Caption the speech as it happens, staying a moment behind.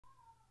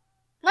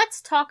let's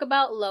talk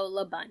about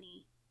Lola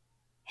Bunny.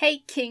 Hey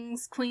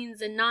kings,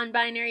 queens, and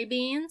non-binary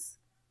beings!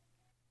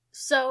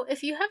 So,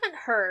 if you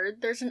haven't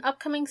heard, there's an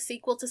upcoming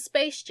sequel to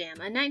Space Jam,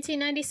 a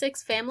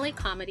 1996 family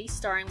comedy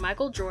starring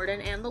Michael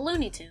Jordan and the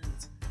Looney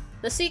Tunes.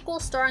 The sequel,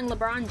 starring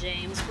LeBron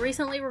James,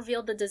 recently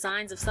revealed the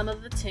designs of some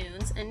of the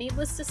tunes, and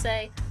needless to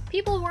say,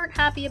 people weren't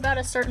happy about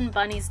a certain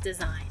bunny's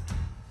design.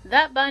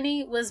 That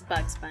bunny was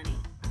Bugs Bunny.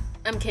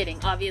 I'm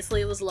kidding,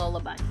 obviously it was Lola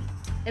Bunny.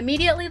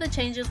 Immediately the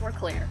changes were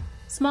clear.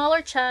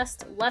 Smaller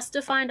chest, less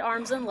defined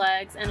arms and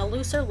legs, and a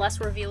looser, less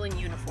revealing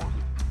uniform.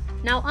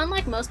 Now,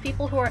 unlike most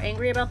people who are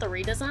angry about the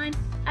redesign,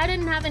 I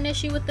didn't have an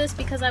issue with this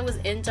because I was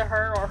into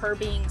her or her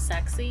being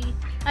sexy.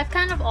 I've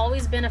kind of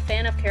always been a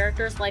fan of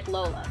characters like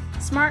Lola,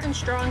 smart and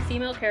strong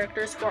female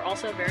characters who are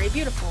also very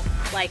beautiful,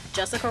 like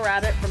Jessica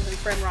Rabbit from Who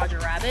Framed Roger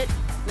Rabbit,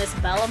 Miss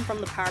Bellum from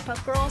the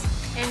Powerpuff Girls,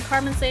 and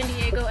Carmen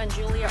Sandiego and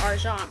Julia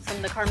Argent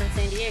from the Carmen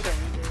Sandiego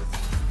reboot.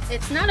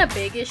 It's not a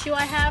big issue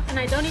I have, and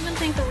I don't even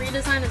think the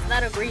redesign is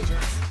that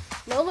egregious.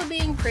 Lola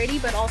being pretty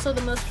but also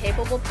the most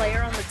capable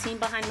player on the team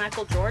behind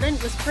Michael Jordan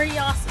was pretty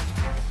awesome.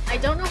 I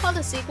don't know how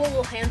the sequel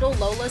will handle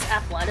Lola's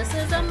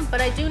athleticism,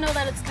 but I do know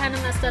that it's kind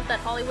of messed up that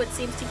Hollywood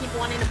seems to keep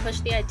wanting to push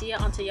the idea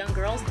onto young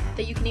girls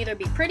that you can either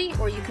be pretty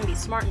or you can be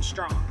smart and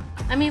strong.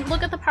 I mean,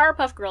 look at the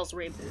Powerpuff Girls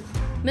reboot.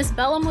 Miss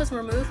Bellum was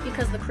removed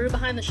because the crew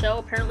behind the show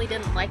apparently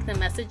didn't like the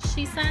message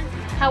she sent.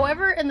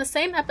 However, in the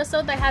same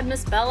episode they had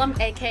Miss Bellum,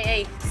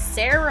 aka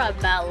Sarah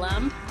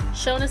Bellum,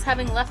 shown as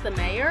having left the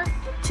mayor.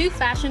 Two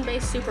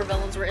fashion-based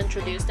supervillains were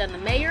introduced and the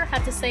mayor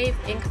had to save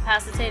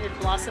incapacitated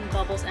Blossom,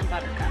 Bubbles, and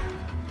Buttercup.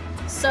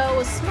 So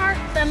a smart,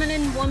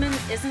 feminine woman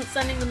isn't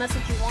sending the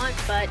message you want,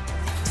 but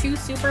two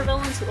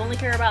supervillains who only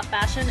care about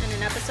fashion in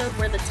an episode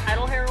where the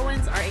title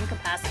heroines are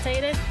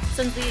incapacitated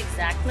sends the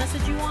exact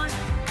message you want?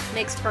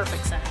 Makes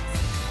perfect sense.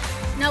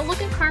 Now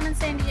look at Carmen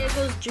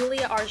Sandiego's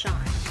Julia Argent.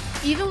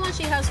 Even when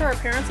she has her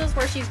appearances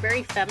where she's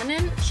very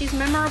feminine, she's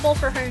memorable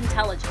for her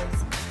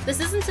intelligence. This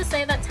isn't to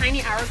say that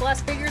tiny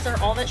hourglass figures are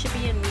all that should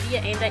be in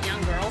media aimed at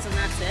young girls and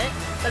that's it,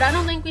 but I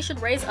don't think we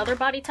should raise other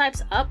body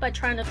types up by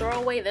trying to throw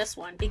away this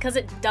one, because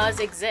it does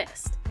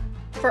exist.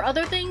 For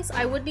other things,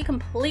 I would be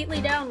completely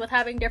down with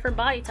having different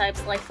body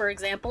types, like for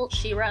example,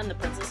 She-Ra and the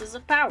Princesses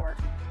of Power.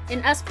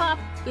 In S-Pop,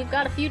 we've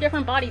got a few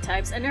different body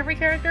types and every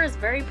character is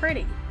very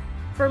pretty.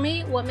 For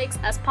me, what makes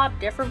S-Pop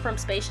different from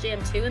Space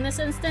Jam 2 in this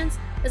instance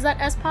is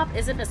that S-Pop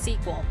isn't a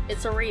sequel,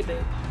 it's a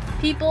reboot.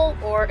 People,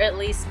 or at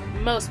least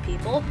most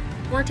people,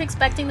 weren't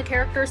expecting the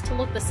characters to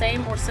look the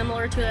same or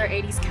similar to their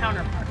 80s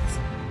counterparts.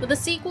 With a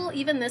sequel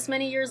even this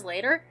many years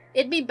later,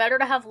 it'd be better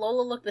to have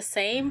Lola look the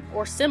same,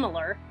 or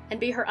similar, and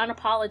be her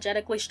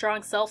unapologetically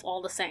strong self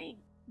all the same.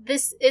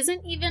 This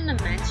isn't even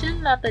to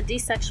mention that the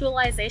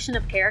desexualization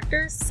of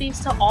characters seems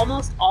to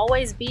almost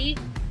always be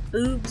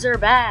boobs are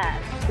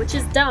bad, which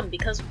is dumb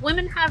because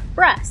women have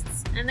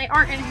breasts, and they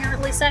aren't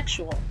inherently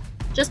sexual.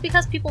 Just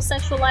because people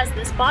sexualize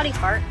this body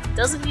part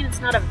doesn't mean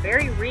it's not a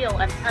very real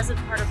and present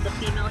part of the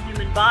female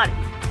human body.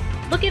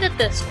 Look at it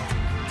this way.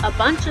 A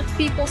bunch of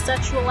people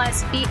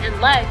sexualize feet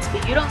and legs,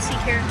 but you don't see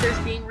characters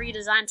being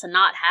redesigned to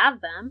not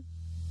have them.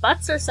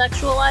 Butts are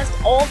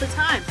sexualized all the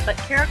time, but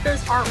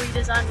characters aren't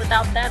redesigned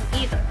without them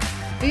either.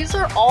 These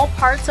are all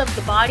parts of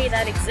the body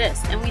that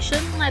exist, and we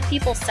shouldn't let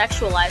people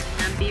sexualizing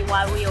them be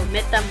why we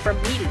omit them from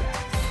media.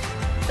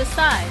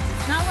 Besides,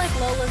 it's not like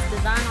Lola's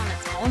design on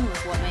its own was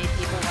what made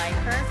people like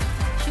her.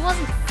 She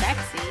wasn't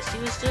sexy, she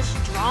was just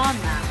drawn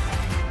that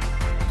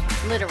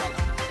way. Literally.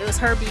 It was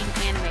her being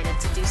animated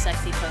to do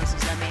sexy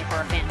poses that made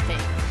her a fan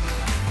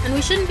favorite. And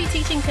we shouldn't be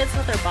teaching kids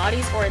that their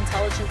bodies or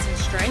intelligence and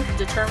strength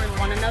determine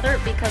one another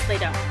because they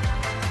don't.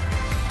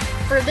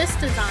 For this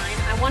design,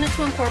 I wanted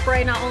to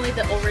incorporate not only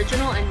the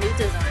original and new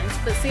designs,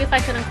 but see if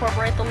I could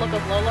incorporate the look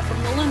of Lola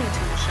from the Looney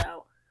Tunes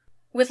show.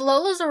 With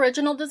Lola's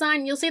original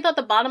design, you'll see that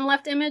the bottom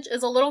left image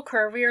is a little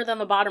curvier than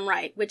the bottom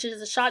right, which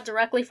is a shot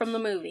directly from the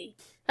movie.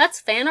 That's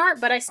fan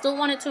art, but I still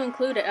wanted to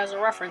include it as a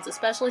reference,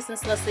 especially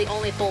since that's the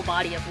only full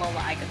body of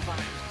Lola I could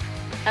find.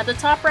 At the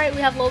top right,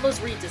 we have Lola's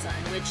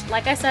redesign, which,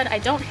 like I said, I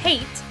don't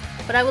hate,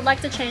 but I would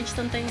like to change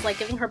some things like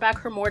giving her back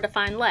her more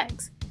defined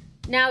legs.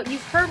 Now,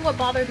 you've heard what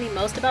bothered me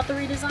most about the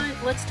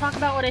redesign, let's talk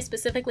about what I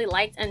specifically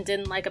liked and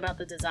didn't like about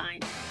the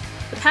design.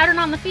 The pattern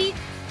on the feet?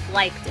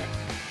 Liked it.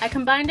 I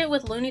combined it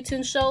with Looney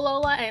Tunes show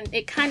Lola, and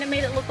it kinda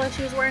made it look like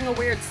she was wearing a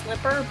weird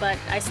slipper, but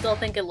I still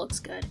think it looks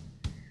good.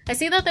 I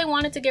see that they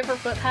wanted to give her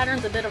foot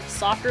patterns a bit of a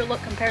softer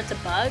look compared to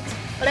Bugs,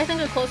 but I think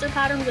a closer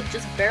pattern with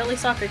just barely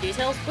softer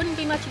details wouldn't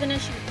be much of an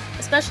issue,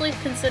 especially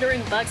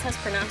considering Bugs has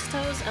pronounced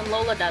toes and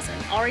Lola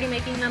doesn't, already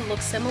making them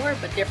look similar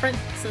but different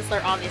since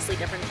they're obviously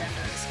different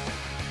genders.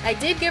 I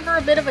did give her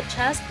a bit of a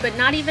chest, but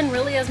not even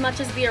really as much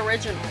as the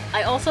original.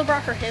 I also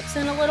brought her hips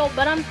in a little,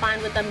 but I'm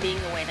fine with them being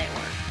the way they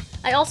were.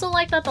 I also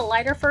like that the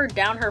lighter fur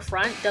down her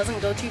front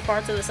doesn't go too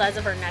far to the sides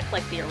of her neck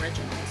like the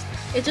originals.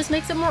 It just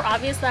makes it more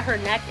obvious that her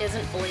neck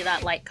isn't fully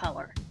that light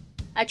color.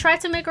 I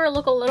tried to make her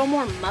look a little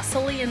more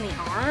muscly in the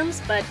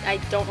arms, but I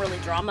don't really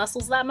draw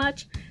muscles that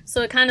much,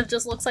 so it kind of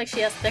just looks like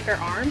she has thicker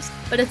arms,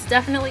 but it's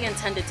definitely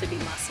intended to be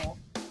muscle.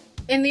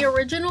 In the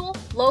original,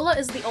 Lola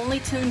is the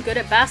only toon good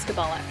at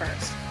basketball at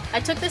first.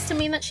 I took this to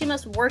mean that she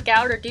must work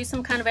out or do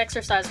some kind of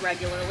exercise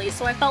regularly,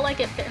 so I felt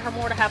like it fit her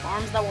more to have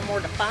arms that were more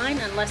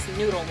defined and less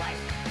noodle-like.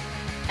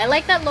 I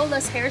like that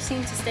Lola's hair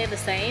seemed to stay the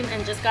same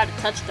and just got a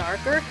touch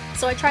darker,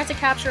 so I tried to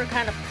capture a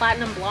kind of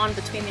platinum blonde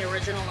between the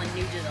original and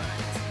new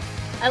designs.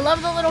 I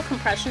love the little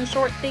compression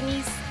short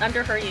thingies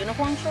under her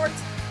uniform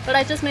shorts, but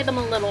I just made them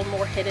a little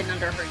more hidden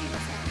under her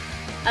uniform.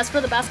 As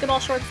for the basketball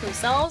shorts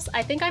themselves,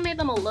 I think I made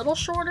them a little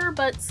shorter,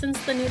 but since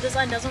the new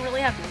design doesn't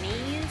really have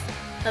knees,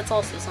 that's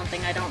also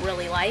something I don't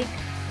really like.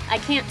 I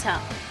can't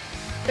tell.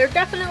 They're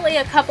definitely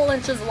a couple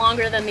inches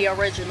longer than the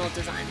original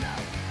design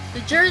though.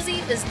 The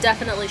jersey is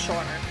definitely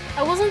shorter.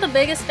 I wasn't the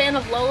biggest fan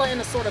of Lola in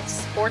a sort of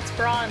sports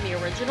bra in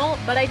the original,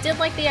 but I did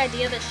like the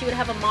idea that she would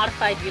have a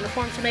modified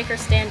uniform to make her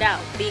stand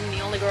out, being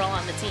the only girl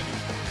on the team.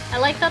 I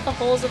like that the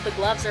holes of the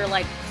gloves are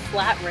like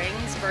flat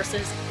rings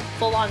versus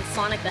full-on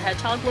Sonic the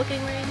Hedgehog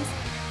looking rings.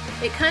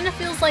 It kind of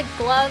feels like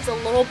gloves a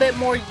little bit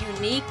more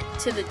unique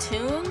to the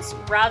toons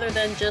rather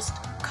than just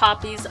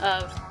copies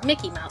of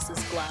Mickey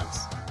Mouse's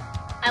gloves.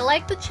 I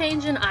like the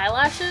change in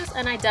eyelashes,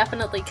 and I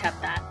definitely kept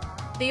that.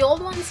 The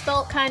old ones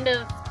felt kind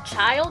of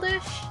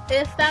childish,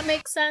 if that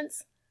makes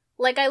sense.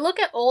 Like, I look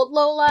at old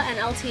Lola and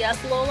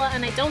LTS Lola,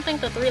 and I don't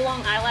think the 3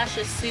 long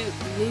eyelashes suit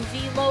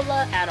movie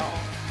Lola at all.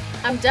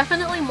 I'm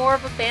definitely more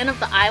of a fan of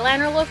the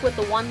eyeliner look with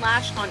the 1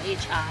 lash on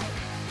each eye.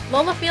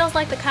 Lola feels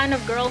like the kind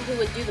of girl who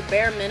would do the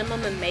bare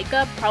minimum in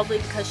makeup, probably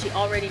because she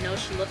already knows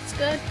she looks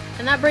good,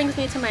 and that brings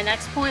me to my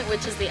next point,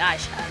 which is the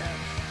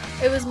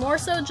eyeshadow. It was more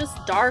so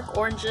just dark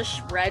orangish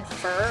red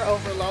fur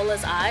over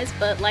Lola's eyes,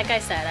 but like I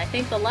said, I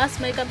think the less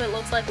makeup it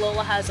looks like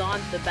Lola has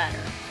on, the better.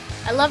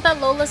 I love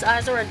that Lola's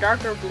eyes are a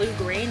darker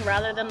blue-green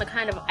rather than the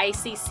kind of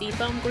icy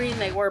seafoam green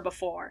they were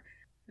before.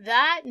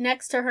 That,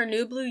 next to her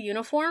new blue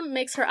uniform,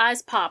 makes her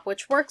eyes pop,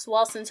 which works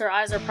well since her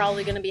eyes are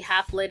probably going to be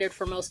half-lidded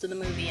for most of the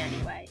movie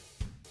anyway.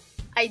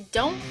 I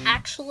don't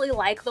actually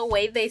like the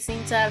way they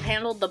seem to have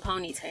handled the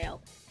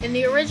ponytail. In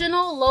the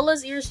original,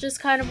 Lola's ears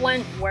just kind of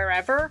went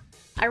wherever.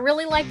 I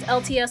really liked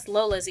LTS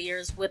Lola's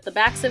ears, with the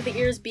backs of the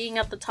ears being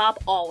at the top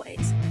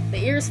always.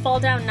 The ears fall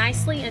down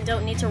nicely and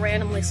don't need to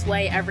randomly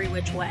sway every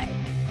which way.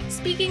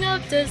 Speaking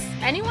of, does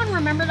anyone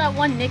remember that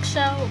one Nick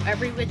show,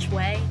 Every Which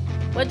Way?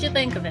 What'd you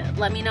think of it?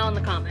 Let me know in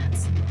the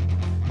comments.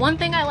 One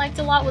thing I liked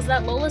a lot was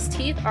that Lola's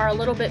teeth are a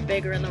little bit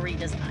bigger in the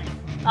redesign.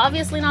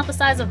 Obviously not the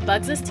size of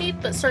Bugs' teeth,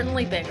 but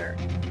certainly bigger.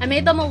 I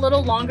made them a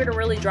little longer to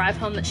really drive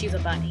home that she's a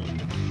bunny.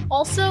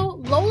 Also,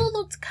 Lola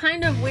looked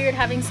kind of weird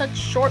having such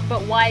short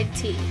but wide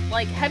teeth.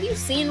 Like, have you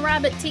seen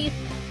rabbit teeth?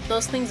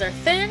 Those things are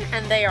thin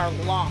and they are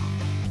long.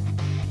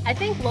 I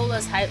think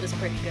Lola's height was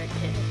pretty good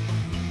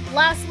too.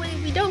 Lastly,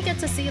 we don't get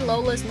to see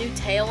Lola's new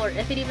tail or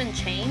if it even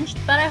changed,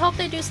 but I hope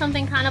they do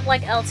something kind of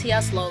like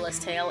LTS Lola's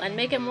tail and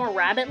make it more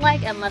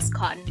rabbit-like and less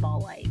cotton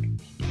ball-like.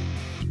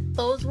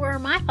 Those were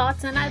my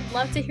thoughts, and I'd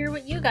love to hear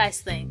what you guys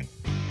think.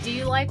 Do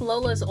you like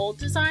Lola's old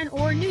design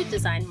or new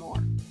design more?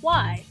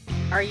 Why?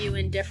 Are you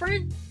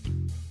indifferent?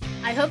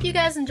 I hope you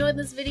guys enjoyed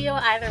this video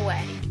either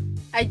way.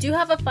 I do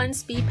have a fun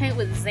speed paint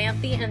with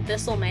Xanthi and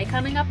Thistle May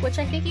coming up, which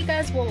I think you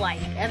guys will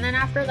like, and then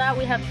after that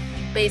we have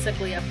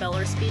basically a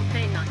filler speed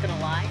paint, not gonna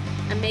lie.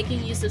 I'm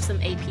making use of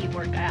some AP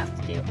work I have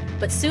to do.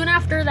 But soon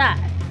after that,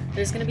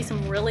 there's gonna be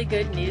some really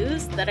good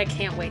news that I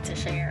can't wait to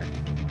share.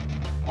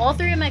 All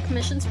 3 of my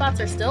commission spots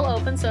are still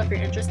open, so if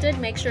you're interested,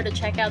 make sure to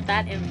check out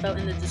that info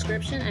in the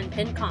description and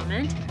pinned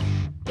comment.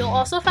 You'll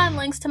also find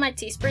links to my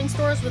Teespring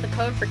stores with a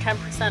code for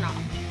 10%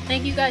 off.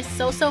 Thank you guys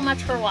so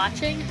much for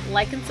watching,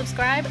 like and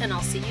subscribe, and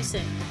I'll see you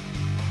soon.